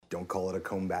call it a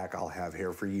comeback. I'll have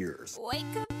hair for years. Wake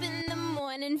up in the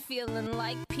morning feeling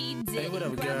like P. Diddy. Hey, what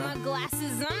up, Grab girl? my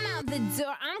glasses, I'm out the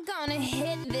door. I'm gonna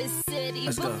hit this city.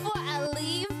 Let's go. Before I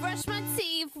leave, brush my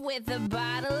teeth with a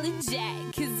bottle of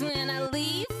Jack. Cause when I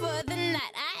leave for the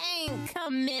night, I ain't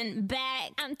coming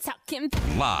back. I'm talking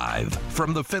Live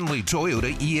from the Findlay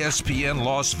Toyota ESPN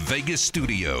Las Vegas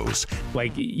studios,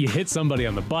 Like, you hit somebody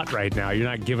on the butt right now, you're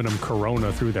not giving them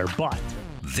Corona through their butt.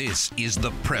 this is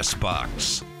the Press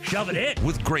Box Shove it in.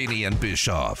 with Grady and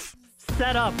Bischoff.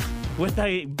 Set up with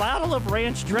a bottle of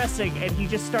ranch dressing, and he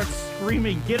just starts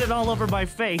screaming, "Get it all over my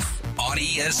face." On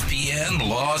ESPN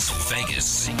Las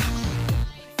Vegas.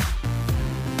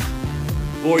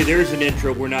 Boy, there's an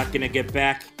intro we're not going to get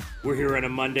back. We're here on a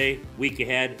Monday, week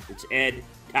ahead. It's Ed,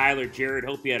 Tyler, Jared.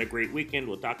 Hope you had a great weekend.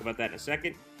 We'll talk about that in a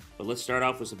second. But let's start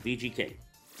off with some VGK.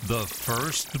 The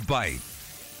First Bite.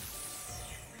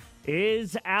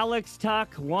 Is Alex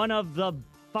Tuck one of the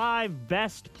 5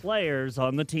 best players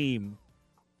on the team?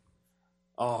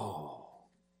 Oh,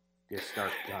 we got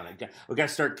to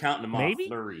start counting them Maybe? off.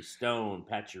 Fleury, Stone,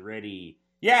 Pacioretty.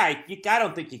 Yeah, I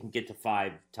don't think you can get to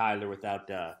 5, Tyler, without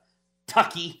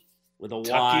Tucky with a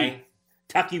Y.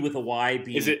 Tucky with a Y.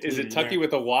 Being Is it Tucky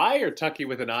with a Y or Tucky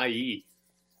with an IE?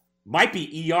 Might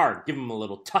be ER. Give him a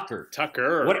little Tucker.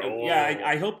 Tucker. What, Oh. Yeah,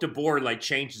 I hope DeBoer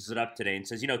changes it up today and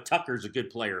says, Tucker's a good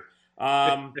player.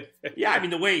 Yeah, I mean,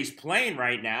 the way he's playing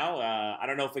right now, I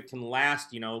don't know if it can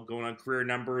last, going on career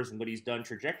numbers and what he's done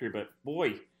trajectory, but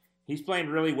boy, he's playing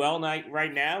really well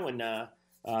right now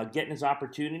and getting his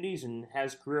opportunities and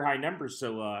has career high numbers.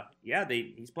 So,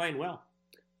 he's playing well.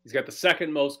 He's got the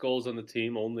second most goals on the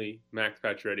team. Only Max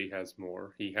Pacioretty has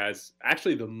more. He has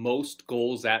actually the most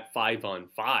goals at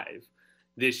 5-on-5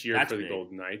 this year for the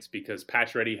Golden Knights, because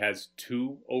Pacioretty has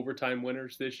 2 overtime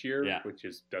winners this year, which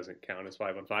doesn't count as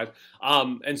 5-on-5.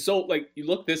 And so, you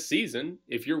look this season,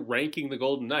 if you're ranking the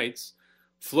Golden Knights,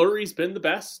 Fleury's been the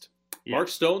best. Yeah. Mark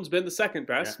Stone's been the second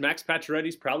best. Yeah. Max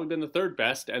Pacioretty's probably been the third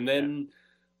best. And then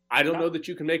I don't know that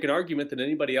you can make an argument that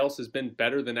anybody else has been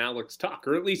better than Alex Tuck,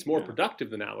 or at least more productive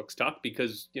than Alex Tuck,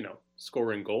 because,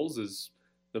 scoring goals is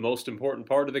the most important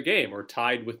part of the game, or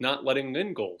tied with not letting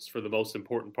in goals for the most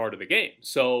important part of the game.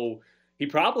 So he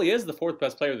probably is the 4th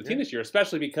best player of the team this year,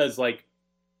 especially because,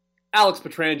 Alex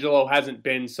Pietrangelo hasn't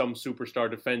been some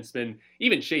superstar defenseman.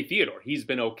 Even Shea Theodore, he's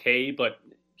been okay, but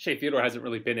Shea Theodore hasn't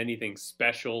really been anything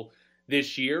special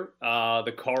this year.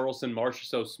 The Carlson,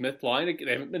 Marchessault, Smith line,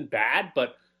 they haven't been bad,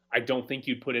 but I don't think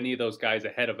you'd put any of those guys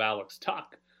ahead of Alex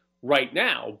Tuck right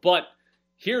now. But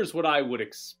here's what I would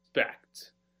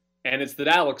expect. And it's that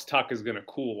Alex Tuck is going to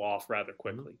cool off rather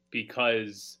quickly,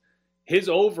 because his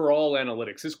overall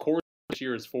analytics, his core this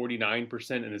year is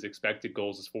 49% and his expected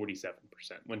goals is 47%.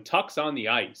 When Tuck's on the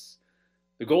ice,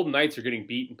 the Golden Knights are getting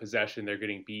beat in possession. They're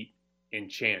getting beat in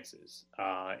chances.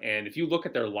 And if you look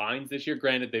at their lines this year,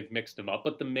 granted they've mixed them up,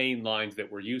 but the main lines that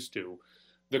we're used to,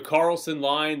 the Carlson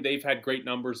line, they've had great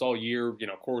numbers all year.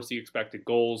 Corsi expected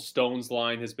goals. Stone's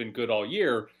line has been good all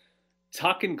year.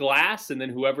 Tuck and Glass, and then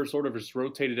whoever sort of is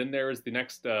rotated in there as the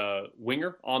next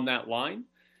winger on that line,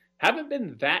 haven't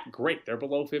been that great. They're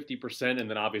below 50%, and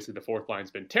then obviously the 4th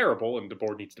line's been terrible, and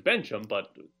DeBoer needs to bench them,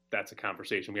 but that's a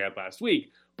conversation we had last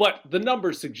week. But the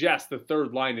numbers suggest the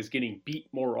 3rd line is getting beat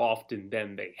more often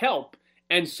than they help,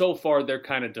 and so far they're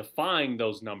kind of defying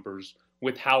those numbers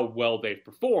with how well they've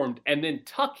performed. And then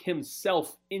Tuck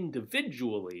himself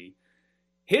individually,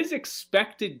 his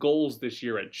expected goals this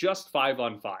year at just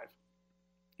 5-on-5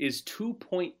 is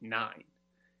 2.9.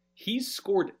 He's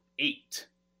scored 8.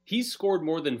 He's scored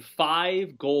more than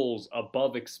 5 goals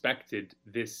above expected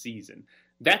this season.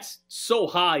 That's so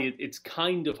high, it's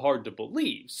kind of hard to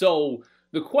believe. So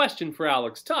the question for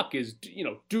Alex Tuck is,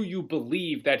 do you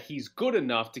believe that he's good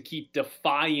enough to keep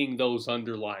defying those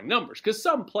underlying numbers? Because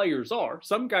some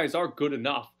guys are good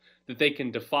enough that they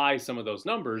can defy some of those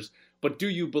numbers, but do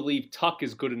you believe Tuck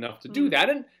is good enough to do that?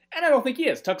 And I don't think he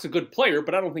is. Tuck's a good player,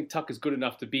 but I don't think Tuck is good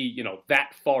enough to be,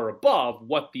 that far above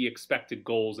what the expected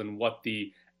goals and what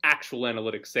the actual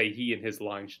analytics say he and his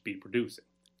line should be producing.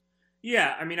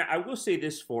 Yeah, I mean, I will say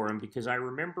this for him, because I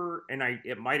remember, and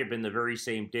it might have been the very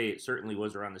same day, it certainly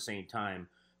was around the same time,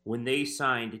 when they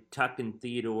signed Tuck and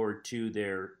Theodore to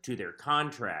their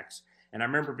contracts. And I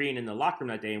remember being in the locker room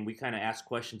that day, and we kind of asked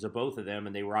questions of both of them,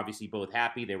 and they were obviously both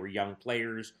happy. They were young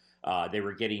players. They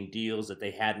were getting deals that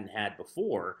they hadn't had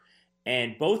before.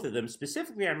 And both of them,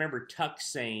 specifically, I remember Tuck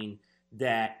saying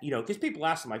that, because people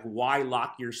ask him, why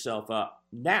lock yourself up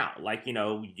now?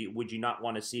 Would you not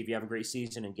want to see if you have a great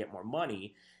season and get more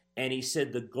money? And he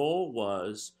said the goal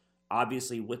was,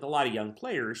 obviously, with a lot of young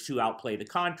players, to outplay the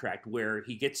contract, where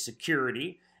he gets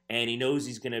security and he knows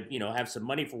he's going to, have some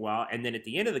money for a while. And then at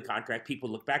the end of the contract, people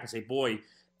look back and say, boy,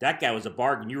 that guy was a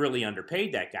bargain. You really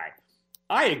underpaid that guy.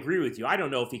 I agree with you. I don't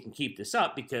know if he can keep this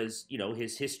up because,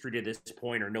 his history to this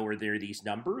point are nowhere near these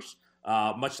numbers.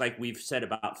 Much like we've said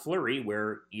about Fleury,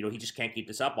 where, he just can't keep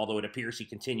this up, although it appears he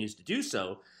continues to do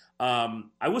so.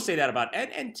 I will say that about,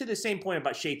 and to the same point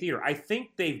about Shea Theodore, I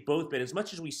think they've both been, as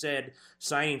much as we said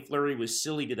signing Fleury was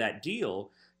silly to that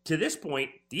deal, to this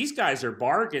point, these guys are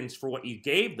bargains for what you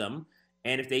gave them.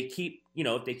 And if they keep,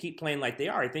 playing like they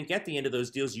are, I think at the end of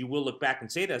those deals, you will look back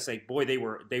and say that it's like, boy, they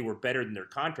were better than their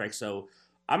contract. So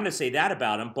I'm going to say that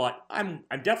about him, but I'm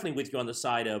definitely with you on the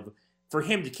side of, for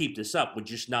him to keep this up would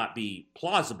just not be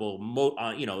plausible,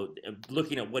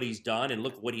 looking at what he's done and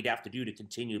look at what he'd have to do to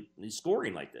continue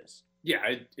scoring like this. Yeah,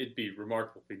 it'd be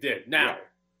remarkable if he did. Now,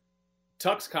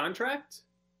 Tuck's contract,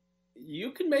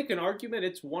 you can make an argument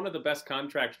it's one of the best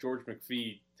contracts George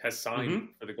McPhee has signed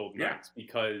for the Golden Knights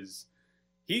because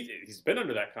he's been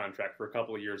under that contract for a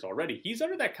couple of years already. He's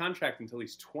under that contract until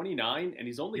he's 29, and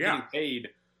he's only getting paid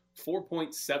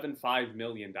 $4.75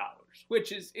 million,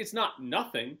 which it's not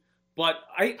nothing. But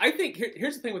I think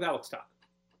here's the thing with Alex Tuch.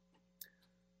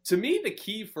 To me, the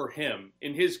key for him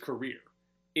in his career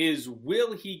is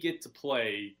will he get to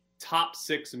play top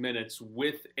 6 minutes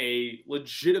with a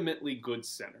legitimately good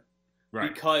center?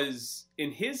 Right. Because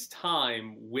in his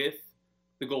time with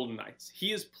the Golden Knights, he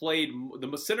has played,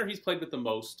 the center he's played with the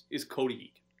most is Cody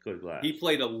Eakin. Good glass. He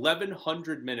played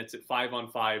 1,100 minutes at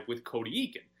 5-on-5 with Cody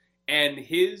Eakin. And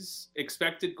his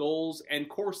expected goals and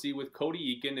Corsi with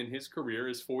Cody Eakin in his career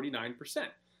is 49%.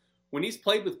 When he's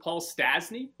played with Paul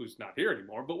Stastny, who's not here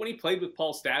anymore, but when he played with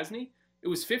Paul Stastny, it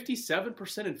was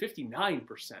 57% and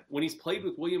 59%. When he's played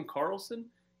with William Karlsson,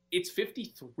 it's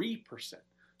 53%.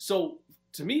 So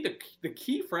to me, the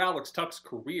key for Alex Tuch's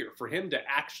career, for him to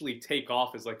actually take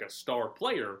off as like a star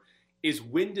player, is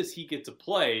when does he get to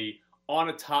play on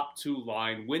a top 2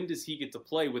 line? When does he get to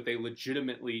play with a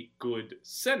legitimately good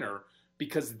center?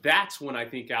 Because that's when I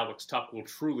think Alex Tuch will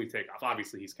truly take off.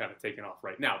 Obviously, he's kind of taken off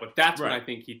right now, but that's when I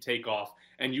think he'd take off.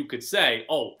 And you could say,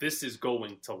 oh, this is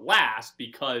going to last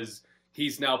because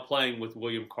he's now playing with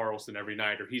William Karlsson every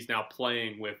night, or he's now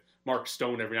playing with Mark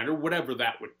Stone every night, or whatever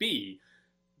that would be.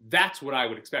 That's what I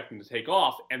would expect him to take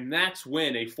off. And that's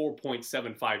when a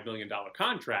 $4.75 million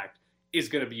contract is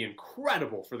going to be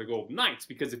incredible for the Golden Knights.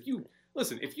 Because if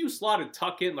you slotted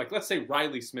Tuch in, like let's say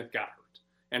Riley Smith got hurt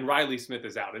and Riley Smith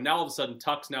is out, and now all of a sudden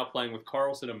Tuch's now playing with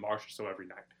Karlsson and Marchessault every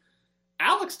night.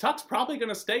 Alex Tuch's probably going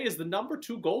to stay as the number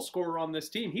 2 goal scorer on this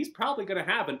team. He's probably going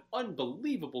to have an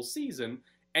unbelievable season,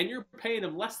 and you're paying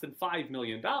him less than $5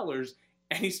 million,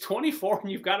 and he's 24,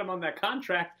 and you've got him on that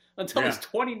contract until he's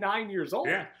 29 years old.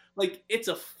 Yeah. Like, it's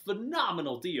a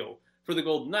phenomenal deal for the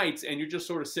Golden Knights, and you're just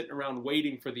sort of sitting around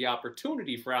waiting for the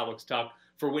opportunity for Alex Tuch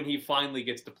for when he finally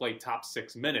gets to play top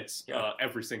 6 minutes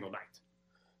every single night.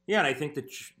 Yeah, and I think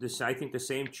the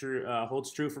same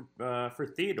holds true for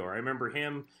Theodore. I remember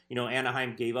him.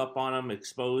 Anaheim gave up on him,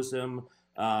 exposed him.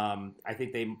 I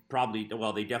think they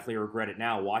definitely regret it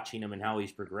now, watching him and how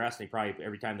he's progressed. They probably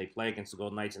every time they play against the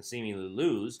Golden Knights and seemingly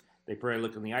lose, they probably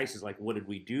look in the ice as like, what did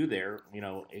we do there?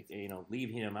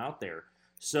 Leaving him out there.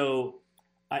 So.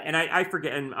 I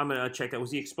forget, and I'm going to check that.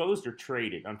 Was he exposed or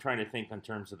traded? I'm trying to think in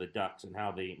terms of the Ducks and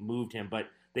how they moved him, but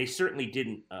they certainly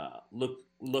didn't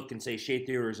look and say Shea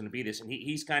Theodore is going to be this, and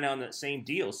he's kind of on that same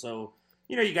deal. So,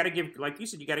 you got to give, like you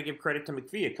said, you got to give credit to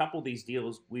McPhee. A couple of these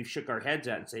deals we've shook our heads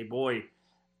at and say, boy,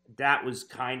 that was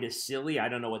kind of silly. I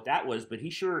don't know what that was, but he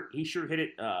sure hit it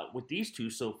with these two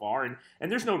so far,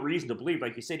 and there's no reason to believe,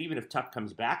 like you said, even if Tuch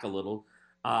comes back a little.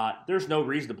 There's no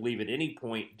reason to believe at any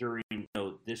point during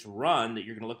this run that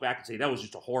you're going to look back and say that was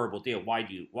just a horrible deal. Why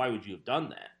would you have done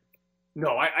that?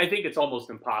 No, I think it's almost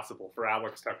impossible for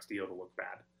Alex Tuch's deal to look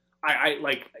bad.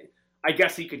 I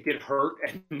guess he could get hurt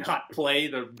and not play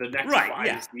the next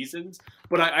 5 seasons,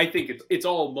 but I think it's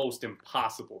almost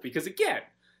impossible because again,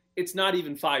 it's not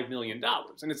even $5 million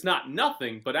and it's not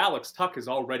nothing. But Alex Tuch has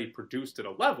already produced at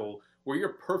a level where you're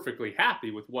perfectly happy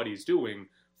with what he's doing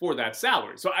for that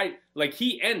salary. So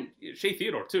he and Shea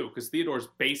Theodore too, because Theodore's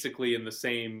basically in the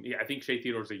same, I think Shea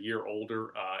Theodore's a year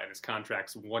older and his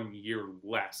contract's 1 year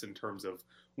less in terms of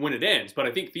when it ends. But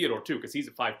I think Theodore too, because he's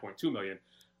at $5.2 million.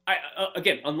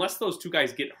 Again, unless those two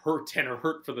guys get hurt and are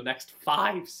hurt for the next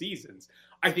 5 seasons,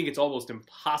 I think it's almost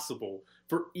impossible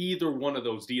for either one of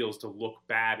those deals to look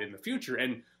bad in the future.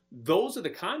 And those are the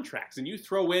contracts. And you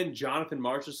throw in Jonathan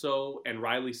Marchessault and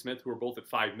Riley Smith, who are both at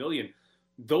 $5 million.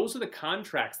 those are the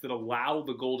contracts that allow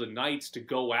the Golden Knights to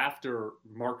go after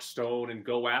Mark Stone and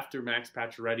go after Max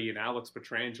Pacioretty and Alex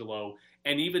Pietrangelo,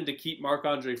 and even to keep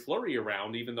Marc-Andre Fleury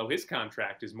around, even though his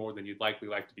contract is more than you'd likely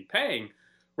like to be paying,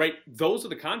 right? Those are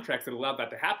the contracts that allow that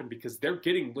to happen because they're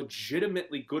getting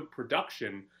legitimately good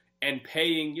production and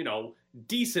paying,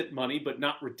 decent money, but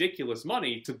not ridiculous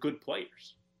money to good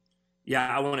players. Yeah,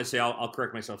 I want to say, I'll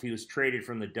correct myself. He was traded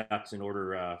from the Ducks in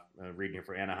order, reading it,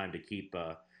 for Anaheim to keep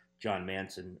Josh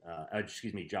Manson at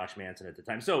the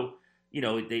time. So,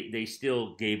 they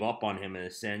still gave up on him in a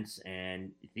sense.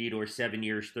 And Theodore, 7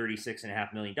 years,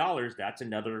 $36.5 million. That's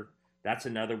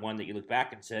another one that you look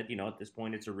back and said, at this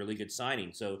point, it's a really good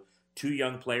signing. So 2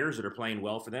 young players that are playing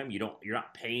well for them. You're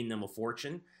not paying them a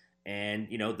fortune. And,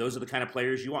 those are the kind of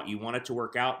players you want. You want it to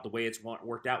work out the way it's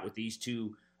worked out with these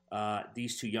two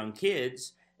young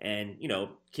kids. And,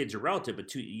 kids are relative, but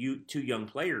two young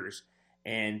players.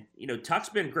 And, Tuck's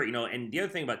been great, and the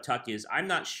other thing about Tuck is I'm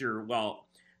not sure,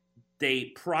 they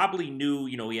probably knew,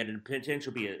 he had the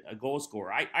potential to be a goal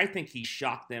scorer. I think he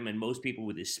shocked them and most people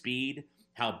with his speed,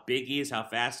 how big he is, how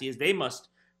fast he is. They must,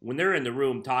 when they're in the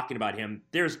room talking about him,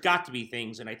 there's got to be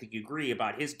things, and I think you agree,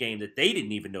 about his game that they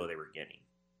didn't even know they were getting.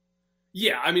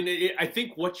 Yeah, I mean, I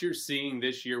think what you're seeing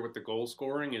this year with the goal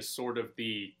scoring is sort of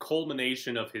the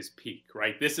culmination of his peak,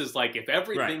 right? This is like, if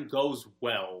everything goes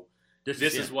well, this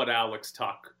is what Alex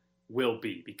Tuch will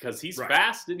be, because he's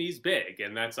fast and he's big,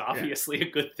 and that's obviously a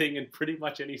good thing in pretty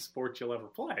much any sport you'll ever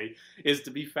play, is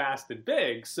to be fast and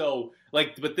big. So,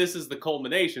 but this is the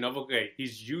culmination of, okay,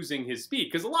 he's using his speed,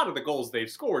 because a lot of the goals they've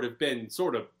scored have been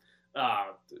sort of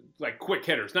like quick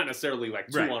hitters, not necessarily like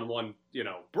 2-on-1,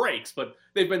 breaks, but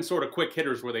they've been sort of quick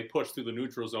hitters where they push through the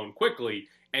neutral zone quickly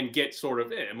and get sort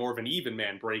of more of an even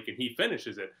man break, and he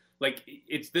finishes it.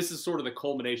 This is sort of the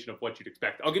culmination of what you'd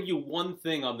expect. I'll give you one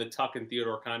thing on the Tuch and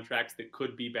Theodore contracts that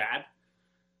could be bad.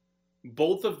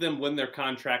 Both of them, when their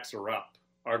contracts are up,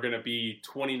 are going to be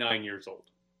 29 years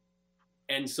old.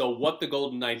 And so what the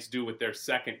Golden Knights do with their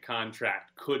second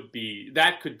contract could be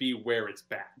where it's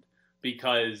bad.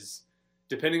 Because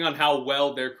depending on how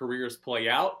well their careers play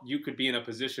out, you could be in a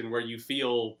position where you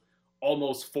feel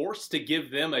almost forced to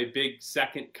give them a big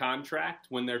second contract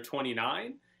when they're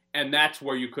 29. And that's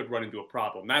where you could run into a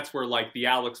problem. That's where, like, the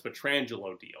Alex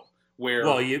Pietrangelo deal, where...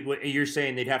 Well, you're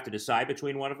saying they'd have to decide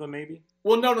between one of them, maybe?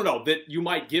 Well, no. That you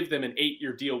might give them an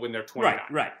 8-year deal when they're 29.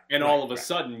 Right. And all of a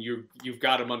sudden, you've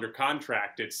got them under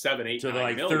contract at 7, 8, so 9 they're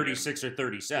like million. 36 or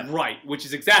 37. Right, which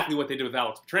is exactly what they did with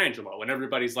Alex Pietrangelo. And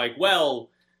everybody's like, well,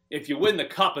 if you win the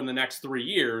Cup in the next 3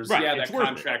 years, that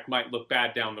contract might look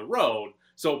bad down the road.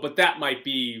 So, but that might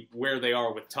be where they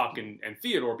are with Tuch and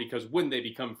Theodore, because when they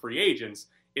become free agents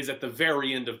is at the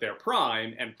very end of their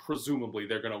prime, and presumably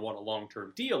they're going to want a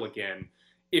long-term deal again.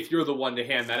 If you're the one to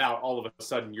hand that out, all of a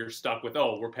sudden you're stuck with,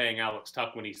 we're paying Alex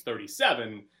Tuch when he's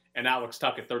 37, and Alex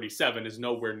Tuch at 37 is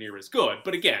nowhere near as good.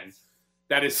 But again,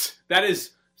 that is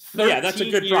 13 that's a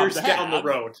good years down the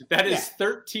road. That is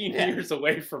 13 years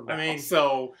away from now.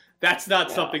 So that's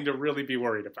not something to really be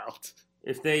worried about.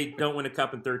 If they don't win a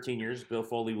cup in 13 years, Bill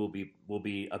Foley will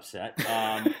be upset.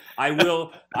 I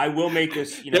will make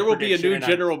this. There will be a new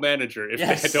general manager if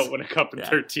they don't win a cup in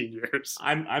 13 years.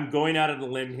 I'm going out on a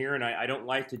limb here, and I don't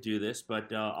like to do this,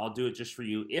 but I'll do it just for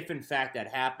you. If in fact that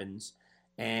happens,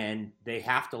 and they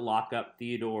have to lock up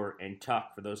Theodore and Tuch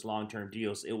for those long-term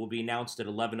deals, it will be announced at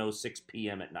 11:06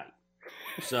 p.m. at night.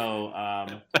 So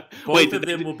both of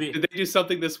them will be. Did they do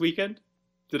something this weekend?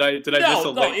 Did I miss a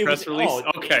late press release?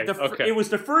 Okay. It was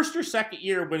the first or second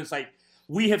year when it's like,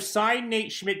 we have signed Nate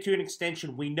Schmidt to an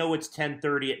extension. We know it's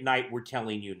 10:30 at night. We're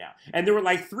telling you now. And there were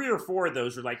like 3 or 4 of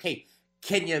those were like, hey,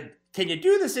 can you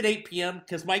do this at 8 p.m.?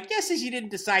 Because my guess is you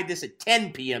didn't decide this at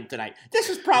 10 p.m. tonight. This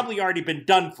has probably already been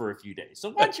done for a few days. So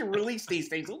why don't you release these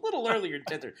things a little earlier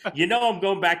than 10:30? I'm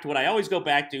going back to what I always go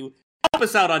back to. Help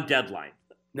us out on deadline.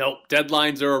 Nope,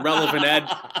 deadlines are irrelevant, Ed.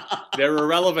 They're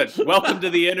irrelevant. Welcome to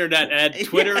the internet, Ed.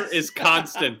 Twitter is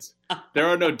constant. There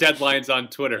are no deadlines on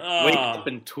Twitter. Wake up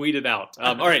and tweet it out.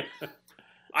 All right.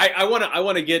 I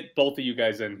want to get both of you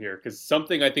guys in here, because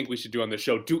something I think we should do on the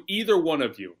show. Do either one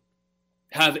of you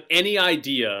have any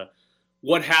idea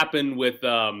what happened with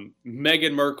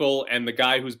Meghan Markle and the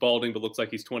guy who's balding but looks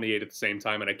like he's 28 at the same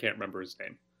time, and I can't remember his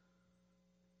name?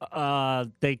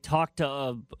 They talked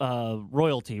to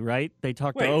royalty, right? They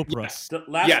talked to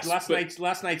Oprah. Yes.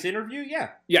 Last night's interview, yeah.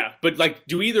 Yeah, but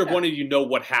do either one of you know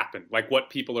what happened? Like what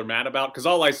people are mad about? Because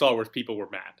all I saw was people were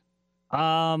mad.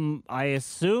 I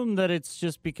assume that it's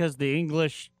just because the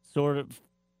English sort of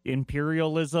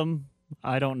imperialism.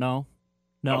 I don't know.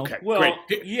 No. Okay. Well,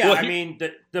 great. yeah. I mean,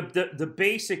 the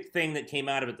basic thing that came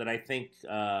out of it that I think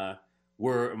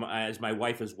as my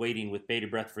wife was waiting with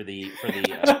bated breath for the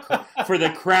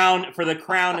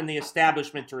crown and the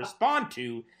establishment to respond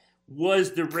to,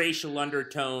 was the racial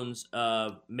undertones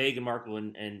of Meghan Markle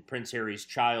and Prince Harry's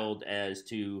child. As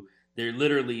to, they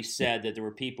literally said that there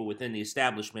were people within the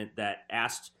establishment that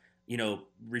asked,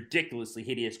 ridiculously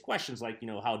hideous questions like,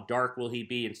 how dark will he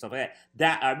be and stuff like that.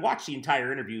 That I watched the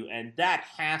entire interview, and that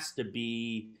has to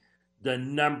be the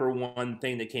number one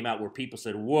thing that came out where people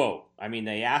said, whoa. I mean,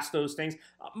 they asked those things.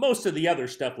 Most of the other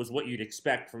stuff was what you'd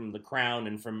expect from the crown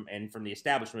and from the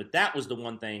establishment. That was the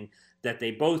one thing that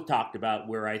they both talked about,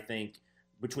 where I think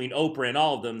between Oprah and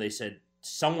all of them, they said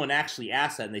someone actually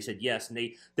asked that, and they said yes. And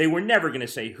they were never going to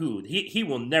say who. He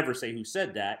will never say who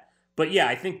said that. But yeah,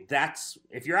 I think that's,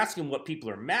 if you're asking what people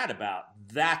are mad about,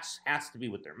 that has to be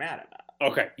what they're mad about.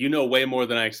 Okay, you know way more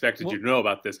than I expected you to know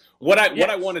about this. What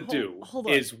I want to do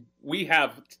is, we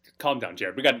have, calm down,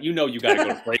 Jared. You got to go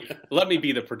to break. Let me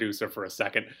be the producer for a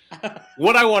second.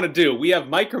 What I want to do, we have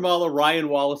Mike Grimala, Ryan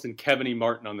Wallace, and Kevin E.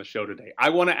 Martin on the show today. I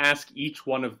want to ask each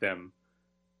one of them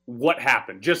what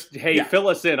happened. Just, fill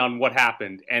us in on what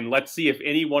happened, and let's see if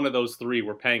any one of those three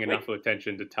were paying enough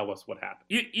attention to tell us what happened.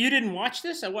 You didn't watch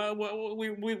this? We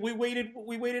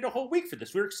waited a whole week for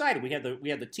this. We were excited. We had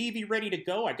the TV ready to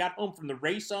go. I got home from the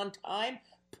race on time.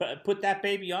 Put that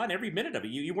baby on every minute of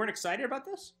it. You weren't excited about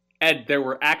this? Ed, there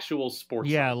were actual sports.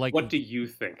 Yeah, like, what do you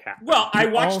think happened? Well, I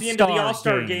watched the end of the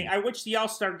All-Star game. I watched the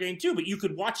All-Star game too, but you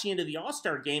could watch the end of the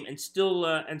All-Star game and still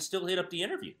hit up the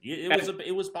interview.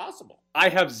 It was possible. I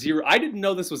have zero. I didn't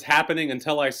know this was happening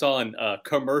until I saw a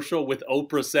commercial with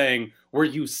Oprah saying, "Were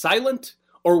you silent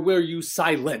or were you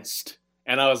silenced?"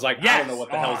 And I was like, I don't know what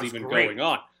the hell's even going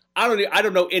on. I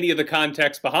don't know any of the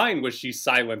context behind, was she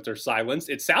silent or silenced?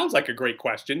 It sounds like a great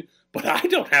question, but I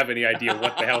don't have any idea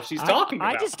what the hell she's talking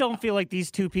about. I just don't feel like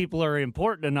these two people are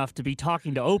important enough to be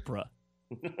talking to Oprah.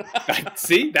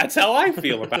 See, that's how I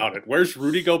feel about it. Where's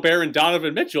Rudy Gobert and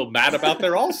Donovan Mitchell mad about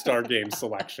their All-Star Game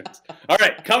selections? All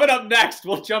right, coming up next,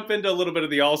 we'll jump into a little bit of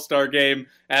the All-Star Game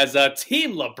as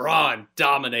Team LeBron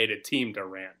dominated Team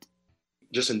Durant.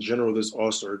 Just in general, this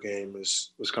All-Star Game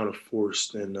was kind of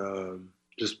forced and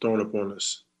just thrown up on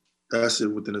us. That's it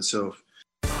within itself.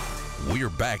 We're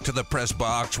back to the press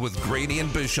box with Grady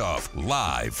and Bischoff,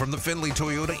 live from the Findlay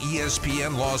Toyota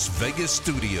ESPN Las Vegas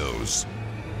studios.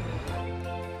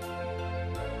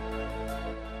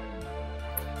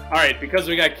 All right, because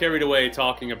we got carried away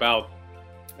talking about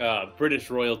British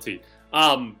royalty,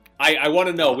 I want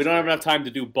to know, we don't have enough time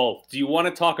to do both. Do you want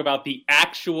to talk about the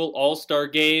actual All-Star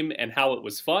Game and how it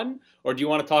was fun? Or do you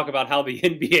want to talk about how the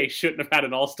NBA shouldn't have had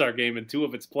an All-Star Game and two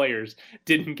of its players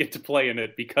didn't get to play in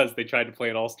it because they tried to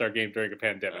play an All-Star Game during a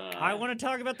pandemic? I want to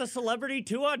talk about the celebrity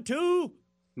 2-on-2.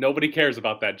 Nobody cares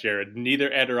about that, Jared.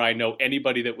 Neither Ed or I know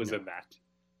anybody that was in that.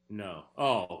 No.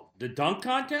 Oh, the dunk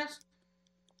contest?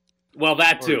 Well,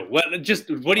 that too. Well, just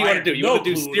what do you want to do? You want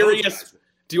to do serious?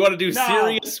 Do you want to do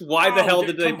serious? Why the hell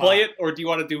did they play it? Or do you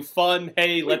want to do fun?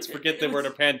 Hey, let's forget that we're in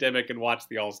a pandemic and watch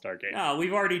the All-Star Game. No,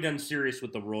 we've already done serious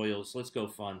with the Royals. Let's go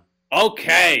fun.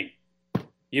 Okay.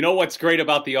 You know what's great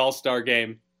about the All-Star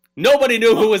Game? Nobody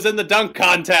knew who was in the dunk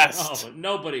contest. Oh,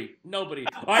 nobody.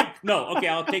 Okay,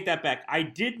 I'll take that back. I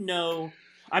did know.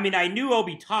 I mean, I knew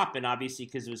Obi Toppin, obviously,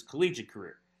 because it was collegiate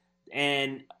career.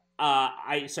 And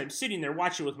so I'm sitting there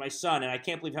watching with my son, and I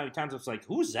can't believe how many times I was like,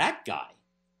 who's that guy?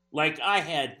 Like, I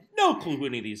had no clue who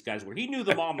any of these guys were. He knew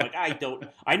them all. I'm like,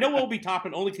 I know Obi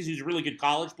Toppin only because he's a really good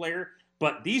college player.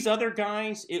 But these other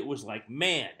guys, it was like,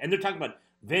 man. And they're talking about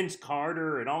Vince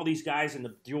Carter and all these guys and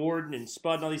the Jordan and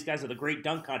Spud and all these guys at the great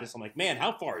dunk contest. I'm like, man,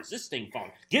 how far is this thing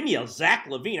falling? Give me a Zach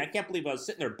LaVine. I can't believe I was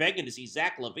sitting there begging to see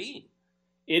Zach LaVine.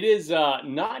 It is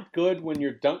not good when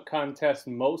your dunk contest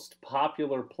most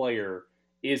popular player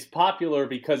is popular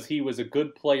because he was a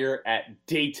good player at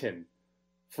Dayton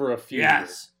for a few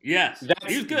years. Yes,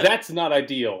 he's good. That's not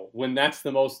ideal when that's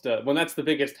the most when that's the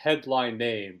biggest headline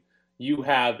name you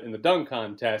have in the dunk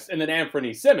contest, and then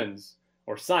Anthony Simmons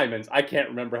or Simons, I can't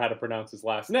remember how to pronounce his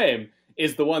last name,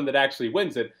 is the one that actually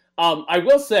wins it. I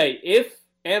will say, if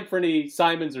Anthony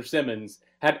Simons or Simmons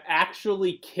had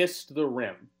actually kissed the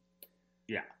rim,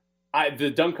 the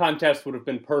dunk contest would have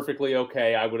been perfectly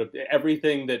okay. I would have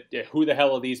everything that who the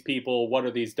hell are these people? What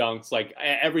are these dunks? Like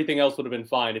everything else would have been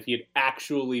fine if he had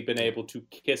actually been able to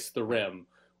kiss the rim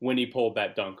when he pulled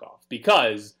that dunk off,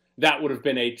 because that would have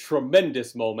been a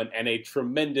tremendous moment and a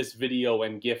tremendous video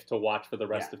and gift to watch for the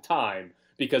rest of time.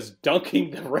 Because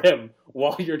dunking the rim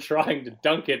while you're trying to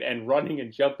dunk it and running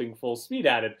and jumping full speed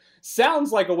at it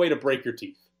sounds like a way to break your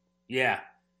teeth. Yeah,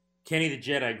 Kenny the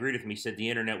Jet, I agreed with him. He said the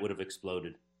internet would have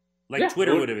exploded. Like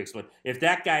Twitter would have exploded. If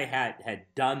that guy had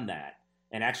done that,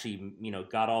 and actually,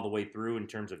 got all the way through in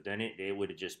terms of doing it, it would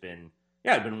have just been,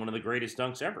 it'd been one of the greatest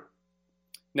dunks ever.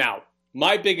 Now,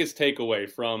 my biggest takeaway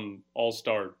from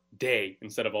All-Star Day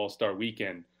instead of All-Star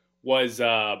Weekend was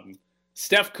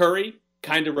Steph Curry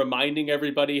kind of reminding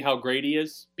everybody how great he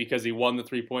is because he won the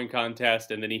three-point contest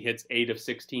and then he hits 8 of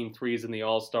 16 threes in the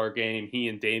All-Star game. He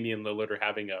and Damian Lillard are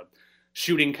having a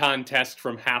shooting contest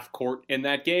from half court in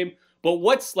that game. But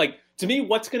to me,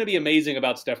 what's going to be amazing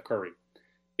about Steph Curry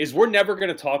is we're never going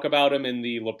to talk about him in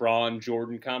the LeBron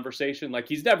Jordan conversation. Like,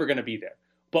 he's never going to be there.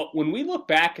 But when we look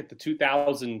back at the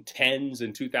 2010s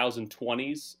and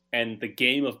 2020s and the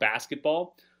game of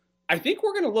basketball, I think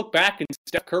we're going to look back and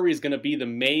Steph Curry is going to be the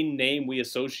main name we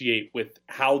associate with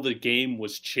how the game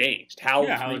was changed, how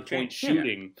three-point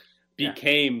shooting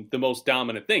became the most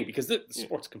dominant thing, because the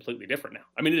sport's completely different now.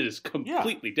 I mean, it is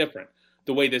completely different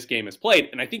the way this game is played.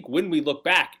 And I think when we look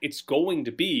back, it's going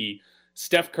to be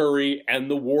Steph Curry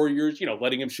and the Warriors,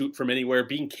 letting him shoot from anywhere,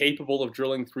 being capable of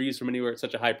drilling threes from anywhere at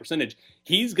such a high percentage.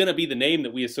 He's going to be the name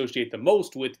that we associate the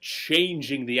most with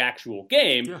changing the actual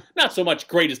game. Yeah. Not so much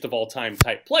greatest of all time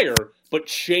type player, but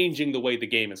changing the way the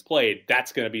game is played.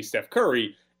 That's going to be Steph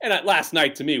Curry. And last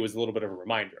night, to me, was a little bit of a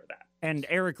reminder of that. And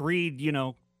Eric Reed,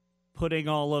 putting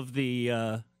all of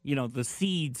the, the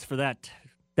seeds for that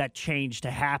change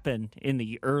to happen in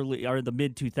the early or the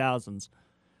mid 2000s.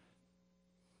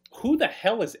 Who the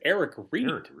hell is Eric Reed?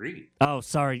 Eric Reed. Oh,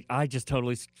 sorry. I just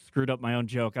totally screwed up my own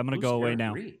joke. I'm going to go away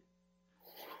now. Reed?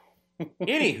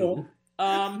 Anywho,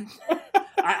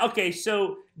 okay,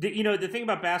 so the thing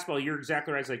about basketball, you're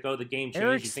exactly right. It's like, the game changed.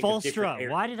 Eric Spoelstra.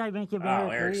 Why did I make him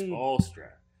Eric Reed?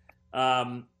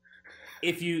 Spoelstra.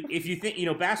 If you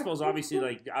think, basketball is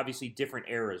obviously different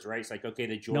eras, right? It's like, okay,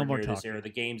 the Jordan era, this era, the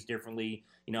game's differently.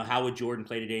 How would Jordan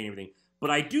play today and everything. But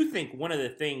I do think one of the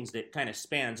things that kind of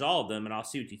spans all of them, and I'll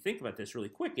see what you think about this really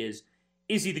quick, is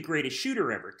he the greatest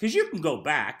shooter ever? Because you can go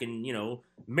back and,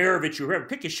 Maravich or whoever,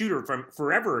 pick a shooter from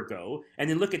forever ago, and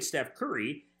then look at Steph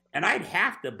Curry, and I'd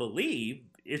have to believe,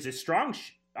 is a strong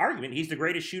argument, he's the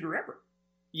greatest shooter ever.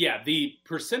 Yeah, the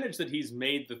percentage that he's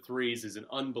made the threes is an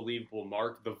unbelievable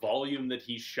mark. The volume that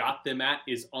he shot them at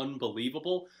is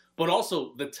unbelievable, but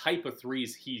also the type of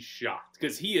threes he shot,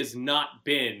 because he has not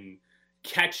been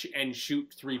catch and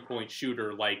shoot three-point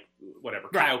shooter like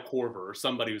Kyle Korver or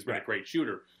somebody who's been a great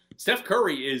shooter. Steph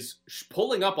Curry is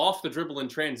pulling up off the dribble in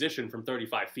transition from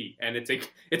 35 feet, and it's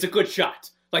a good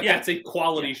shot. That's a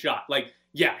quality shot.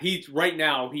 He's right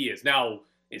now he is. Now,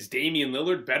 is Damian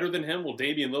Lillard better than him? Will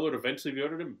Damian Lillard eventually be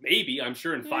better than him? Maybe. I'm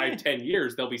sure in 5-10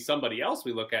 years there'll be somebody else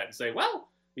we look at and say, well,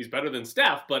 he's better than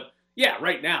Steph. But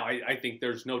right now I think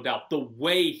there's no doubt the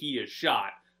way he is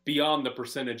shot, beyond the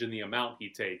percentage and the amount he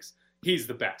takes, he's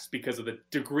the best because of the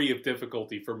degree of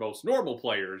difficulty for most normal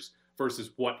players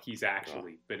versus what he's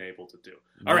actually been able to do.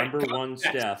 All right, number one,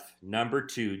 Steph. Number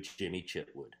 2, Jimmy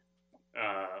Chitwood.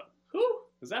 Who?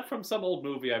 Is that from some old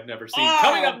movie I've never seen?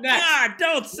 Coming up next, God,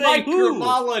 don't say Mike who.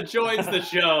 Grimala joins the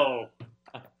show.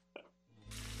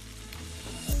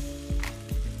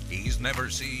 He's never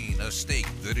seen a steak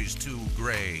that is too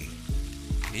gray.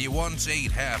 He once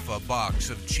ate half a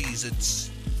box of Cheez-Its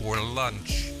for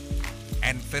lunch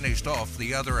and finished off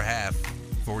the other half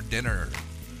for dinner.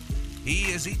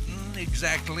 He has eaten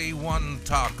exactly one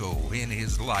taco in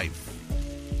his life.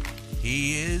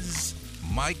 He is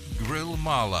Mike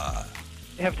Grimala.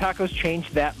 Have tacos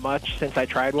changed that much since I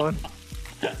tried one?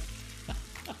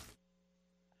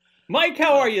 Mike,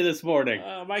 how are you this morning?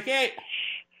 Mikey.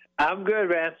 I'm good,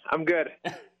 man. I'm good.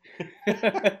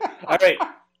 All right.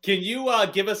 Can you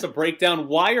give us a breakdown?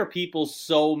 Why are people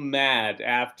so mad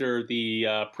after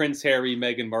the Prince Harry,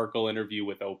 Meghan Markle interview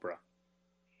with Oprah?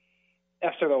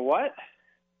 After the what?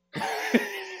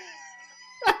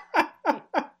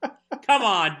 Come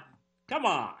on.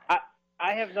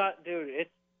 I have not, dude.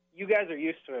 You guys are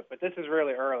used to it, but this is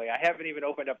really early. I haven't even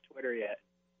opened up Twitter yet.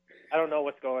 I don't know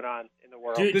what's going on in the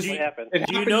world. What happened?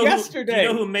 Do you know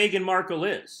who Meghan Markle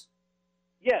is?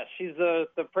 Yeah, she's the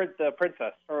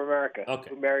princess from America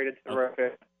who married into the royal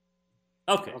family.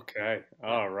 Okay.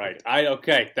 All right.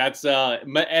 That's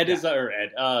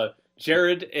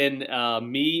Jared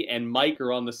and me and Mike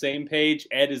are on the same page.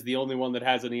 Ed is the only one that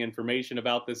has any information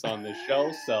about this on this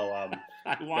show. So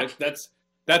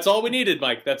that's all we needed,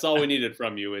 Mike. That's all we needed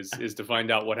from you is to find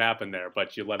out what happened there.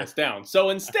 But you let us down. So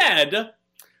instead,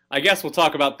 I guess we'll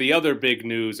talk about the other big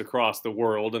news across the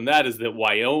world, and that is that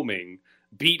Wyoming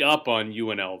beat up on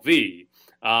UNLV.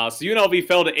 So UNLV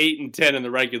fell to 8-10 in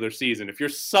the regular season. If you're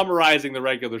summarizing the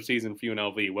regular season for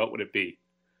UNLV, what would it be?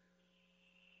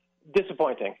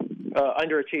 Disappointing.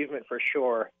 Underachievement for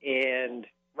sure. And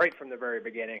right from the very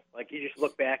beginning, you just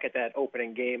look back at that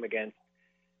opening game against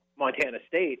Montana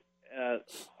State.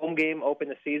 Home game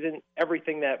opened the season.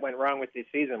 Everything that went wrong with the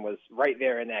season was right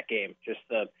there in that game. Just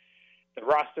the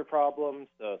roster problems,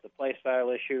 the play style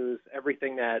issues,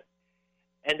 everything that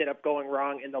ended up going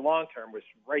wrong in the long term was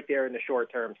right there in the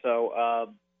short term. So,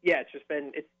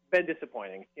 it's been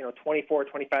disappointing. 24,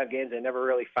 25 games, they never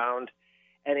really found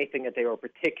anything that they were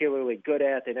particularly good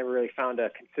at. They never really found a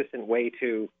consistent way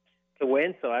to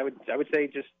win. So I would say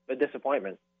just a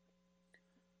disappointment.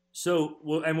 So,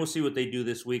 we'll see what they do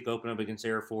this week. Open up against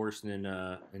Air Force, and then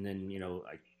I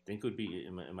think it would be.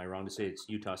 Am I wrong to say it's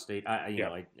Utah State?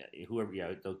 They'll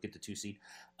get the 2 seed.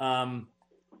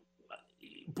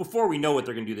 Before we know what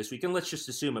they're going to do this week, and let's just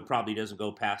assume it probably doesn't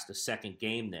go past the second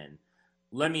game. Then,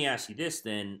 let me ask you this.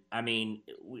 Then, I mean,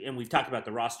 and we've talked about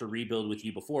the roster rebuild with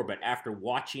you before, but after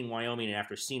watching Wyoming and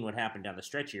after seeing what happened down the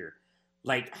stretch here.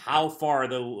 Like, how far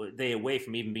are they away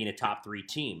from even being a top 3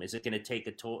 team? Is it going to take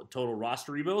a total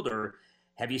roster rebuild, or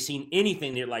have you seen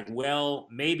anything that you're like, well,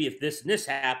 maybe if this and this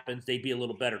happens, they'd be a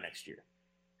little better next year?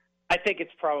 I think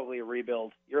it's probably a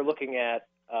rebuild. You're looking at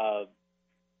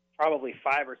probably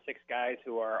 5 or 6 guys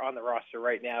who are on the roster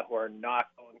right now who are not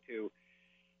going to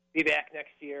be back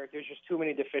next year. There's just too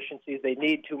many deficiencies. They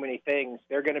need too many things.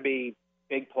 They're going to be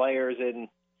big players in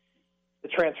the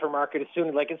transfer market as soon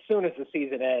as the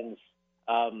season ends.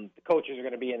 The coaches are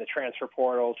going to be in the transfer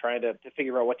portal trying to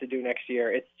figure out what to do next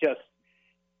year. It's just,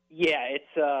 it's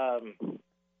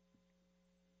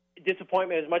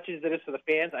disappointment as much as it is for the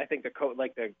fans. I think the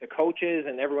coaches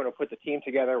and everyone who put the team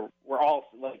together were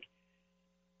all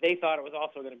they thought it was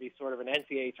also going to be sort of an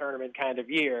NCAA tournament kind of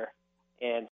year,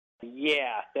 and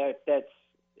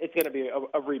it's going to be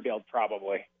a rebuild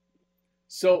probably.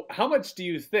 So how much do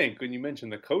you think, when you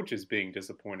mentioned the coaches being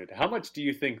disappointed, how much do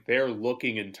you think they're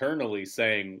looking internally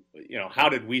saying, how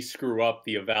did we screw up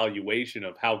the evaluation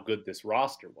of how good this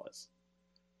roster was?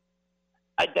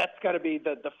 That's got to be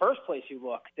the first place you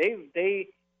look. There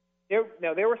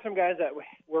were some guys that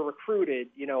were recruited,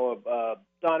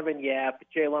 Donovan Yap,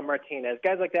 Jalen Martinez,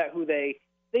 guys like that who they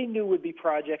knew would be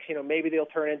projects. Maybe they'll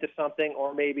turn into something,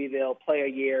 or maybe they'll play a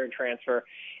year and transfer.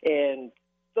 And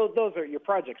so those are your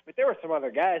projects. But there were some other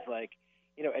guys like,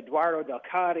 Eduardo Del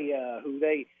Cadia,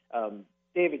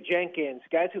 David Jenkins,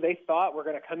 guys who they thought were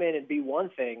going to come in and be one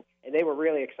thing, and they were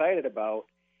really excited about.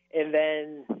 And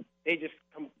then they just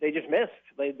missed.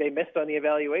 They missed on the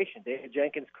evaluation. David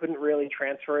Jenkins couldn't really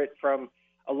transfer it from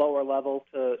a lower level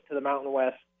to the Mountain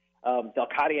West. Del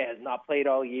Cadia has not played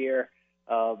all year.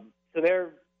 So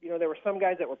there were some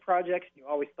guys that were projects. You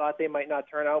always thought they might not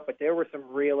turn out, but there were some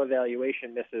real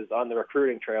evaluation misses on the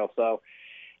recruiting trail. So,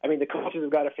 the coaches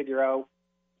have got to figure out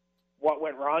what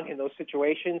went wrong in those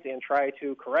situations and try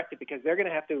to correct it, because they're going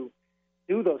to have to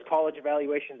do those college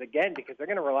evaluations again, because they're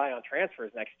going to rely on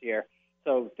transfers next year.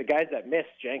 So the guys that missed,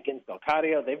 Jenkins, Del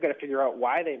Cadia, they've got to figure out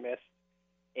why they missed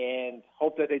and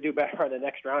hope that they do better on the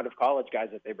next round of college guys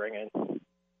that they bring in.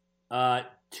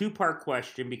 Two-part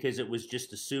question, because it was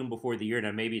just assumed before the year.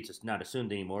 Now, maybe it's just not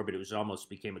assumed anymore, but it was almost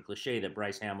became a cliche that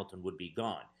Bryce Hamilton would be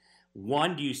gone.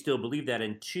 One, do you still believe that?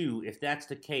 And two, if that's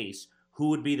the case, who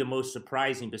would be the most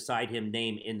surprising beside him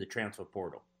name in the transfer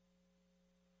portal?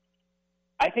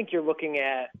 I think you're looking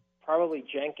at probably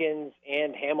Jenkins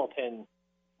and Hamilton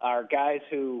are guys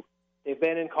who they've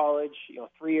been in college,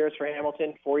 3 years for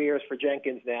Hamilton, 4 years for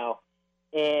Jenkins now.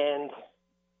 And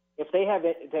if they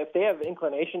have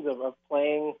inclinations of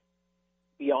playing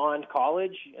beyond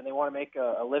college and they want to make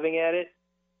a living at it,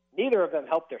 neither of them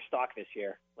helped their stock this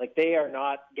year. They are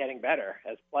not getting better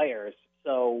as players.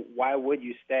 So why would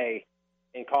you stay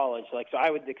in college? So I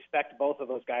would expect both of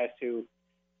those guys to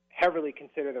heavily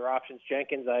consider their options.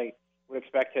 Jenkins, I would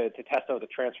expect to test out the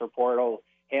transfer portal.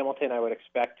 Hamilton, I would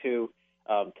expect to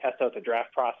test out the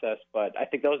draft process. But I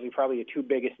think those would be probably the two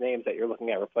biggest names that you're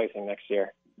looking at replacing next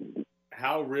year.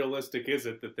 How realistic is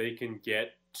it that they can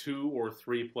get 2 or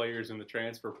 3 players in the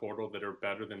transfer portal that are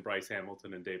better than Bryce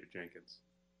Hamilton and David Jenkins?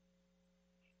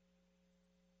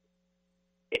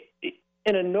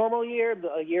 In a normal year,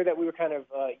 a year that we were kind of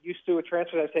used to with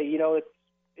transfers, I'd say,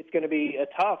 it's going to be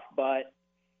tough, but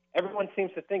everyone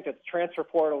seems to think that the transfer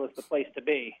portal is the place to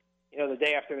be, the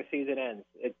day after the season ends.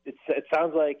 It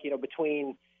sounds like,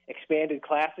 between expanded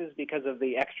classes because of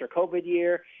the extra COVID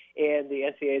year, and the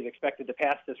NCAA is expected to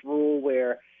pass this rule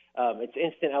where it's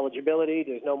instant eligibility.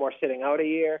 There's no more sitting out a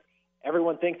year.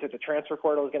 Everyone thinks that the transfer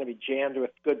portal is going to be jammed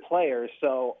with good players.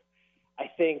 So I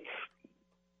think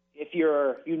if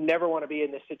you never want to be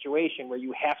in this situation where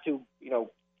you have to,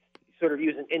 sort of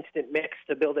use an instant mix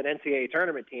to build an NCAA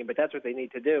tournament team, but that's what they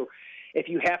need to do. If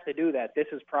you have to do that, this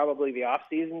is probably the off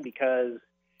season, because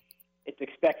it's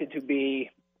expected to be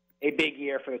a big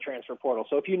year for the transfer portal.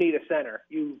 So if you need a center,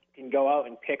 you can go out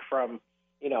and pick from,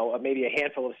 maybe a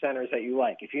handful of centers that you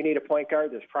like. If you need a point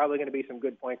guard, there's probably going to be some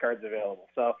good point guards available.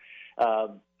 So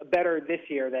better this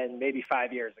year than maybe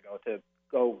 5 years ago to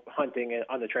go hunting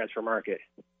on the transfer market.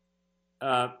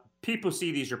 People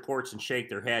see these reports and shake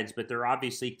their heads, but there are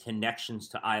obviously connections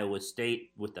to Iowa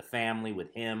State with the family,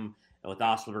 with him, with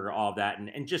Osselberger, all of that.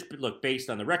 And just look, based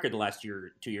on the record the last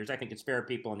 2 years, I think it's fair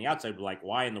people on the outside would be like,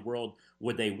 why in the world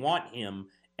would they want him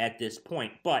at this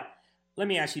point? But let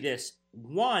me ask you this.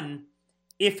 One,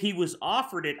 if he was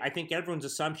offered it, I think everyone's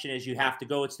assumption is you have to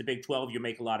go. It's the Big 12. You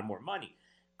make a lot of more money.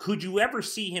 Could you ever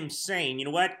see him saying, you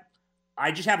know what,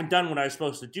 I just haven't done what I was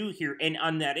supposed to do here? And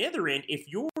on that other end, if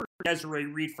you're Desiree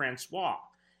Reed-Francois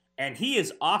and he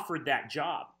is offered that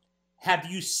job, have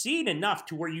you seen enough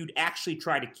to where you'd actually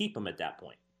try to keep him at that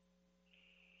point?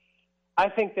 I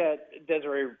think that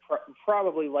Desiree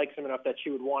probably likes him enough that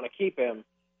she would want to keep him.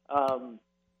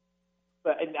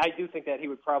 But I do think that he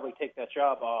would probably take that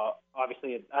job,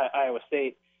 obviously, at Iowa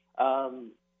State.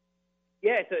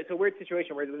 It's a weird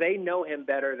situation where they know him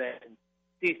better than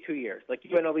these 2 years. Like,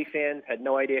 UNLV fans had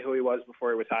no idea who he was before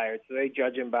he was hired, so they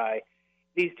judge him by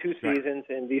these 2 seasons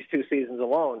and these 2 seasons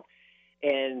alone.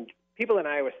 And people in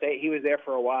Iowa State, he was there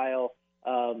for a while.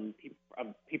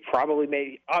 He probably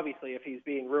made, obviously, if he's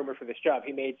being rumored for this job,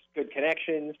 he made good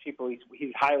connections. People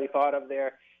he's highly thought of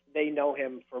there. They know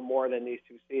him for more than these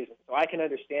 2 seasons. So I can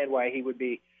understand why he would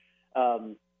be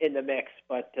in the mix.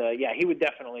 But, he would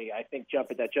definitely, I think,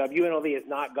 jump at that job. UNLV has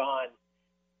not gone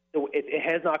 – it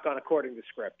has not gone according to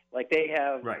script. Like, they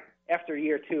have after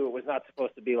year 2, it was not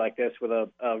supposed to be like this with a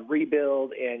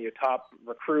rebuild and your top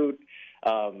recruit,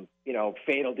 fatal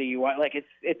DUI. Like,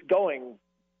 it's going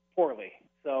poorly.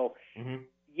 So,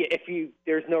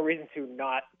 there's no reason to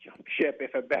not jump ship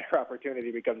if a better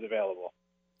opportunity becomes available.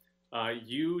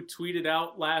 You tweeted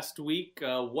out last week,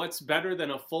 what's better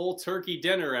than a full turkey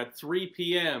dinner at 3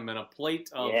 p.m. and a plate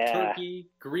of turkey,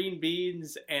 green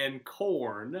beans, and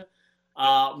corn?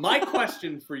 My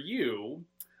question for you,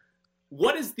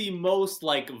 what is the most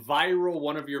viral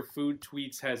one of your food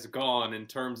tweets has gone in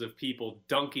terms of people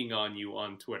dunking on you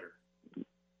on Twitter?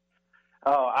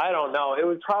 Oh, I don't know. It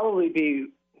would probably be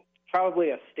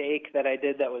a steak that I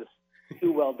did that was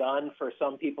too well done for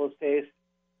some people's taste.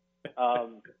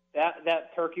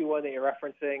 That turkey one that you're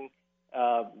referencing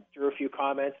drew a few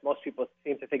comments. Most people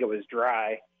seem to think it was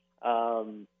dry.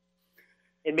 And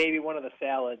maybe one of the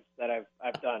salads that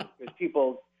I've done, because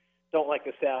people don't like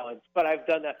the salads. But I've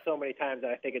done that so many times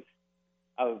that I think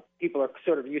people are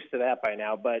sort of used to that by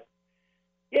now. But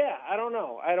yeah, I don't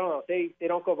know. They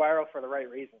don't go viral for the right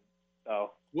reasons.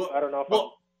 So I don't know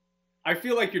if I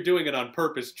feel like you're doing it on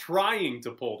purpose, trying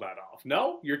to pull that off.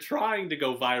 No? You're trying to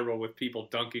go viral with people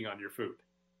dunking on your food.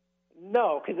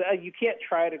 No, because you can't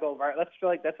try to go viral.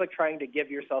 That's like trying to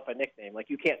give yourself a nickname. Like,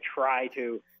 you can't try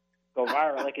to go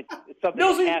viral. Like, it's something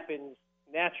that happens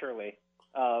naturally.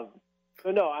 So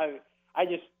no, I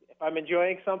just, if I'm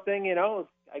enjoying something,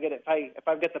 I get it. If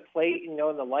I've got the plate, and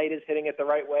the light is hitting it the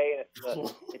right way,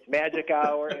 and it's magic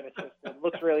hour, and it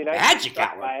looks really nice. Magic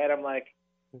hour. By it, I'm like,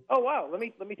 oh wow, let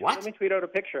me tweet out a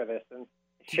picture of this and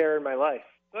share in my life.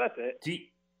 So that's it.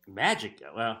 Magic.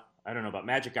 Well, I don't know about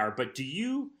magic hour, but do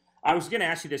you? I was going to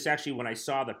ask you this actually when I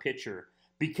saw the picture,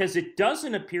 because it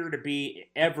doesn't appear to be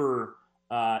ever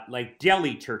like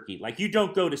deli turkey. Like, you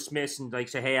don't go to Smith's and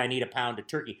say, hey, I need a pound of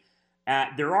turkey.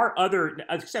 There are other,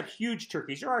 except huge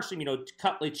turkeys, there are some,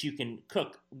 cutlets you can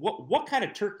cook. What kind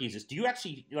of turkey is this? Do you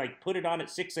actually put it on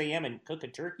at 6 a.m. and cook a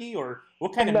turkey, or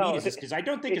what kind of meat is this? Because I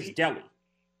don't think it's deli.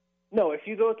 No, if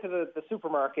you go to the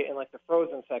supermarket in the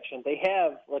frozen section, they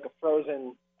have a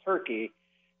frozen turkey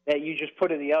that you just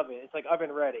put in the oven. It's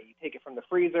oven ready. You take it from the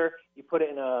freezer, you put it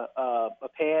in a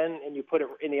pan, and you put it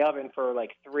in the oven for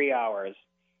 3 hours,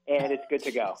 and it's good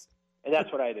to go. And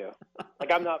that's what I do.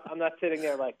 I'm not sitting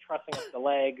there trussing up the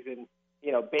legs and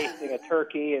basting a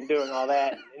turkey and doing all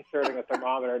that, and inserting a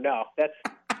thermometer. No.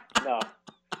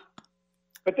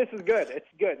 But this is good. It's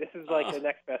good. This is the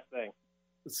next best thing.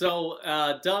 So,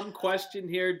 dumb question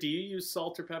here. Do you use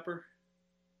salt or pepper?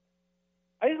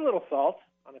 I use a little salt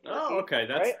on the turkey. Oh, okay.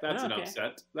 That's an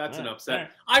upset. That's an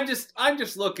upset. Right. I'm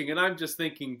just looking, and I'm just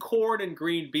thinking corn and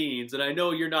green beans, and I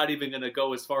know you're not even going to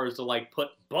go as far as to put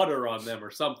butter on them or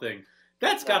something.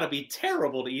 That's got to be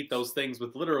terrible to eat those things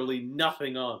with literally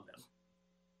nothing on them.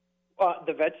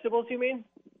 The vegetables, you mean?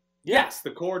 Yes,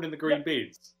 the corn and the green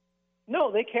beans.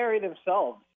 No, they carry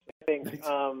themselves, I think.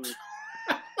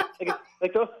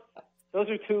 Those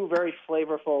are 2 very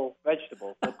flavorful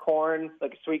vegetables. The corn,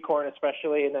 sweet corn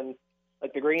especially, and then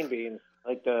the green beans.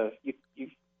 I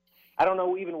don't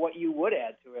know even what you would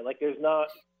add to it. There's not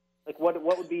Like what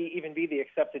would even be the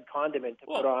accepted condiment to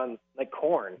put on like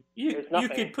corn? You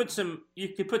could put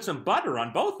some butter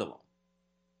on both of them.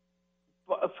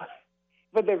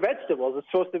 But they're vegetables. It's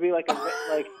supposed to be like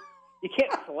you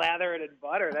can't slather it in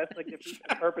butter. That's like defeats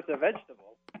the purpose of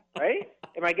vegetables, right?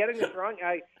 Am I getting this wrong?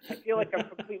 I feel like I'm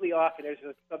completely off, and there's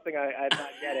just something I'm not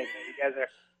getting. You guys are.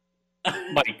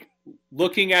 Mike,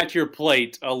 looking at your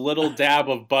plate, a little dab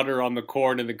of butter on the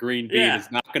corn and the green bean is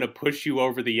not going to push you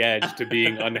over the edge to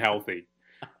being unhealthy.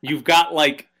 You've got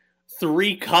like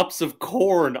 3 cups of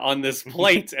corn on this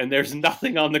plate, and there's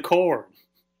nothing on the corn.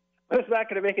 It's not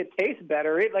going to make it taste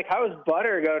better. Right? Like, how is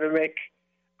butter going to make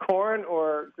corn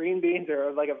or green beans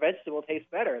or like a vegetable taste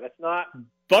better? That's not.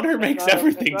 Butter makes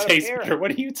everything taste better.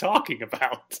 What are you talking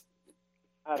about?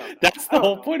 I don't know. That's the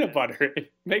whole point of butter.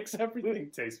 It makes everything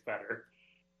taste better.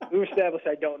 We've established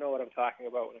I don't know what I'm talking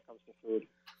about when it comes to food.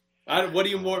 What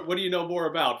do you know more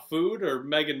about, food or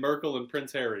Meghan Markle and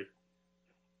Prince Harry?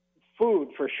 Food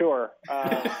for sure.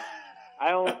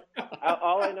 All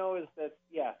I know is that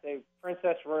they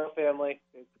princess royal family.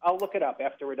 I'll look it up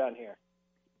after we're done here.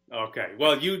 Okay.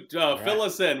 Well, you fill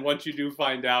us in once you do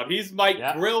find out. He's Mike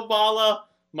Grillbala.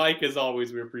 Mike, as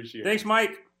always, we appreciate it. Thanks,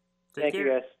 Mike. Thank you,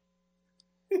 guys.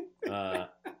 Well,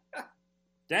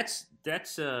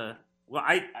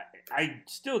 I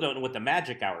still don't know what the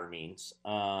magic hour means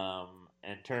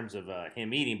in terms of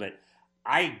him eating, but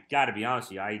I got to be honest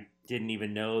with you, I didn't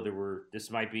even know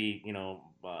this might be,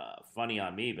 funny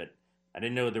on me, but I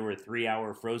didn't know there were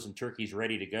 3-hour frozen turkeys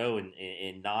ready to go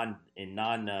in non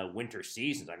winter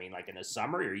seasons. I mean, like in the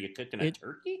summer, are you cooking a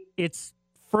turkey? It's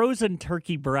frozen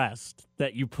turkey breast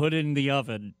that you put in the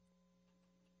oven.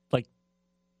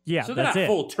 Yeah, so they're that's not it.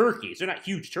 full turkeys. They're not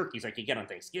huge turkeys like you get on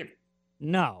Thanksgiving.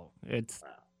 No, it's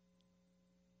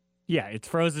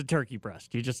frozen turkey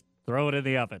breast. You just throw it in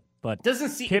the oven. But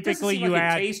typically you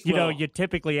add, you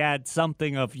typically add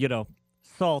something of,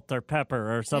 salt or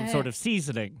pepper or some sort of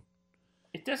seasoning.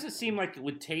 It doesn't seem like it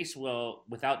would taste well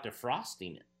without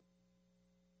defrosting it.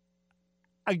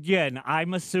 Again,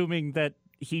 I'm assuming that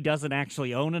he doesn't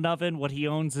actually own an oven. What he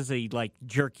owns is a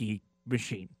jerky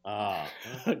machine. A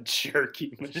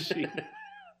jerky machine.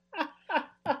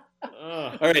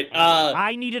 All right.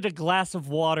 I needed a glass of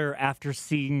water after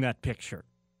seeing that picture.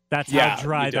 That's how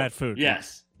dry that food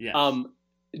is. Yes.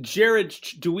 Jared,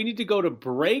 do we need to go to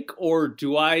break or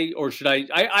should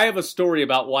I have a story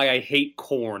about why I hate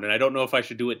corn, and I don't know if I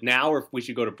should do it now or if we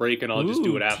should go to break and I'll just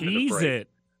do it after the break. It.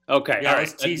 Okay. Yeah, all right.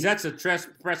 Let's tease. That's a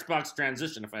press box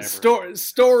transition if I ever.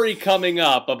 Story coming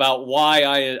up about why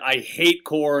I hate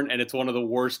corn and it's one of the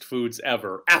worst foods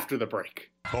ever after the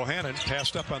break. Bohannon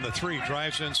passed up on the 3,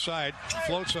 drives inside,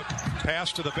 floats a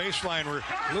pass to the baseline where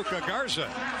Luka Garza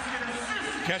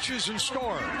catches and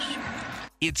scores.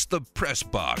 It's the Press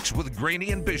Box with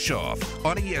Graney and Bischoff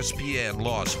on ESPN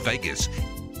Las Vegas.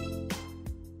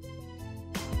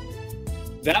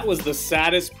 That was the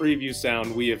saddest preview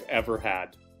sound we have ever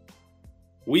had.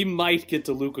 We might get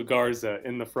to Luka Garza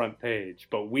in the front page,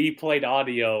 but we played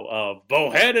audio of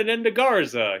Bohannon into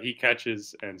Garza. He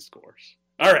catches and scores.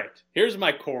 All right, here's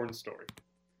my corn story.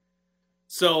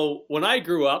 So when I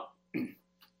grew up,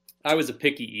 I was a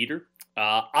picky eater.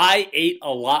 I ate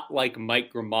a lot like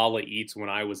Mike Grimala eats when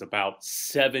I was about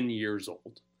 7 years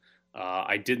old.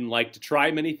 I didn't like to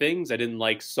try many things. I didn't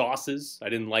like sauces. I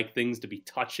didn't like things to be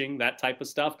touching, that type of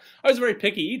stuff. I was a very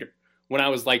picky eater when I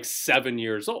was like 7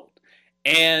 years old.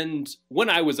 And when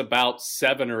I was about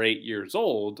 7 or 8 years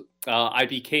old, I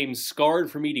became scarred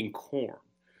from eating corn.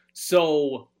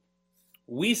 So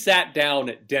we sat down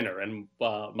at dinner, and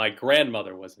my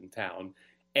grandmother was in town.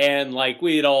 And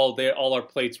we had all our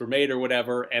plates were made or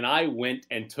whatever, and I went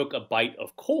and took a bite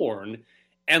of corn,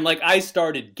 and I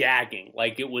started gagging,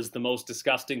 it was the most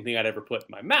disgusting thing I'd ever put in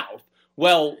my mouth.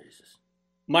 Well,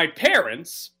 my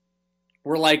parents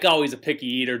were like, "Oh, he's a picky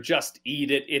eater, just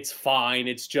eat it, it's fine,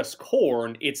 it's just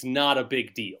corn, it's not a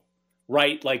big deal,"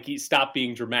 right? He stopped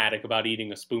being dramatic about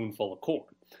eating a spoonful of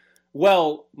corn.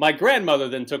 Well, my grandmother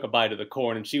then took a bite of the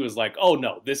corn, and she was like, "Oh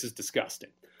no, this is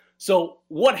disgusting." So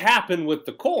what happened with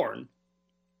the corn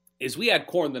is we had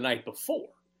corn the night before,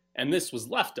 and this was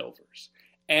leftovers.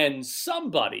 And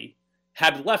somebody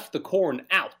had left the corn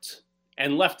out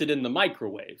and left it in the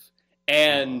microwave.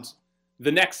 And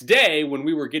the next day, when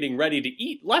we were getting ready to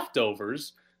eat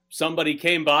leftovers, somebody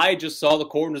came by, just saw the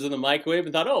corn was in the microwave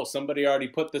and thought, "Oh, somebody already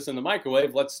put this in the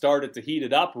microwave. Let's start it to heat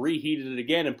it up," reheated it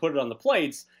again and put it on the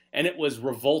plates. And it was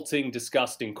revolting,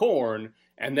 disgusting corn,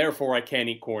 and therefore I can't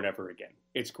eat corn ever again.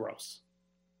 It's gross.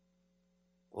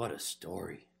 What a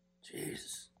story.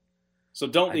 Jesus. So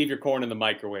don't leave your corn in the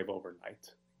microwave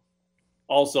overnight.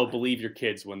 Also, believe your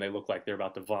kids when they look like they're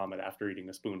about to vomit after eating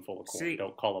a spoonful of corn. See,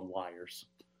 don't call them liars.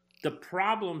 The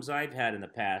problems I've had in the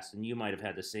past, and you might have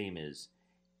had the same, is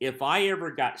if I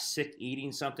ever got sick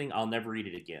eating something, I'll never eat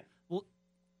it again. Well,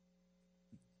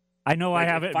 I know I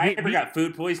haven't. If I ever got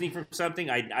food poisoning from something,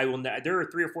 I will. There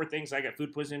are 3 or 4 things I got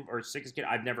food poisoning or sick as a kid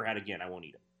I've never had again. I won't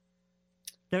eat it.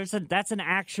 That's an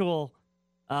actual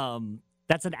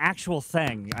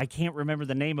thing. I can't remember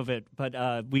the name of it,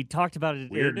 but we talked about it.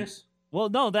 Weirdness? Well,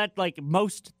 no,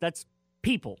 that's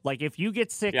people. Like if you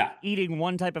get sick eating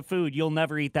one type of food, you'll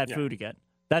never eat that food again.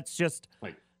 That's just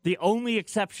the only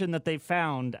exception that they've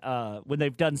found when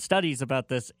they've done studies about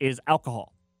this is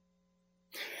alcohol.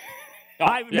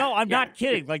 I'm not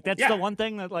kidding. Like that's the one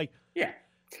thing that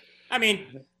I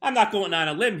mean, I'm not going on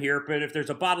a limb here, but if there's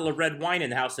a bottle of red wine in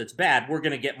the house that's bad, we're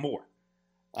going to get more.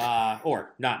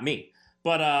 Or not me.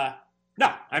 But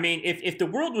no, I mean, if the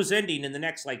world was ending in the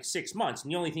next 6 months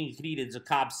and the only thing you could eat is a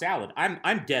Cobb salad,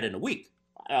 I'm dead in a week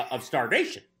of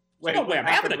starvation. Wait, no way I'm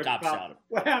having a Cobb salad.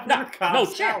 What happened with Cobb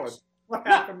salad? Chance. What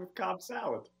happened with Cobb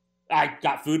salad? I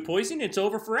got food poisoning. It's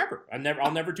over forever.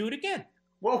 I'll never do it again.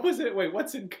 What was it? Wait,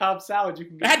 what's in Cobb salad? You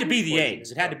can get it had to be the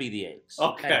eggs. It had to be the eggs.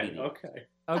 Okay.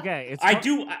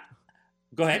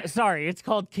 Go ahead. Sorry, it's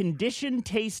called conditioned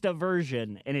taste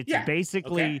aversion, and it's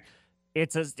basically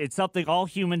it's something all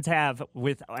humans have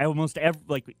with almost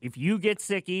every. If you get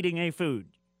sick eating a food,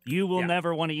 you will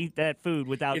never want to eat that food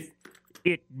without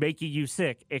it making you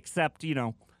sick, except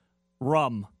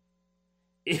rum.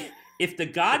 If the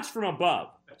gods from above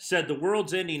said the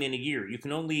world's ending in a year, you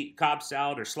can only eat Cobb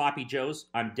salad or sloppy joes,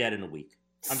 I'm dead in a week.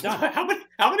 I'm done.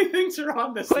 How many things are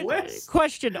on this list?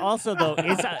 Question also, though,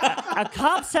 is a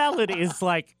Cobb salad is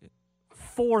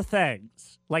 4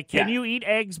 things. Can you eat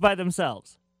eggs by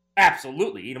themselves?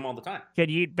 Absolutely. Eat them all the time. Can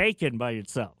you eat bacon by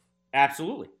itself?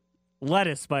 Absolutely.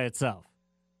 Lettuce by itself?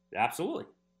 Absolutely.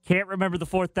 Can't remember the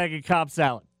 4th thing in Cobb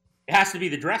salad. It has to be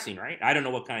the dressing, right? I don't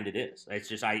know what kind it is. It's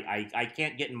just I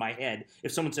can't get in my head.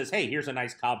 If someone says, hey, here's a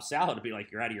nice Cobb salad, I'd be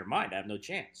like, you're out of your mind. I have no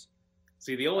chance.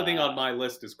 See, the only thing on my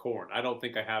list is corn. I don't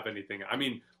think I have anything. I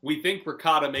mean, we think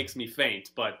ricotta makes me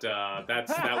faint, but that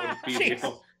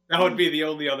would be the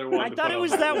only other one. I thought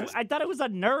it was a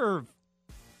nerve.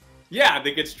 Yeah,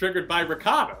 that gets triggered by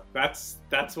ricotta. That's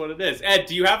what it is. Ed,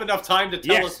 do you have enough time to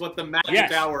tell us what the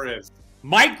magic hour is?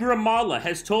 Mike Grimala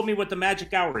has told me what the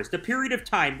magic hour is. The period of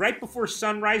time right before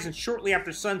sunrise and shortly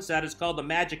after sunset is called the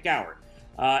magic hour.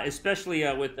 Especially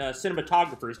with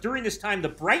cinematographers. During this time, the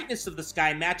brightness of the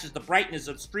sky matches the brightness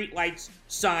of street lights,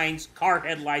 signs, car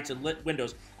headlights, and lit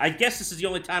windows. I guess this is the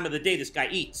only time of the day this guy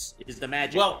eats, is the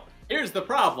magic. Well, here's the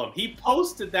problem. He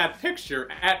posted that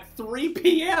picture at 3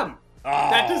 p.m.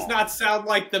 That does not sound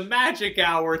like the magic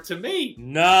hour to me.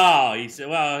 No, he said.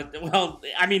 Well.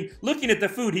 I mean, looking at the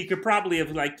food, he could probably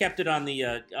have kept it on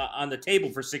the table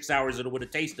for 6 hours, and it would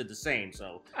have tasted the same.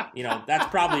 So, that's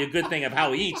probably a good thing of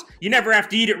how he eats. You never have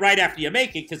to eat it right after you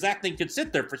make it, because that thing could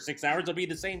sit there for 6 hours. It'll be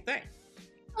the same thing.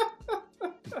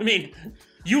 I mean,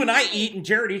 you and I eat, and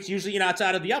Jared eats. Usually, it's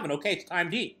out of the oven. Okay, it's time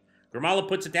to eat. Grimala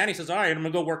puts it down. He says, "All right, I'm gonna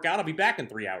go work out. I'll be back in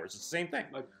 3 hours." It's the same thing.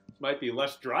 Might be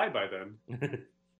less dry by then.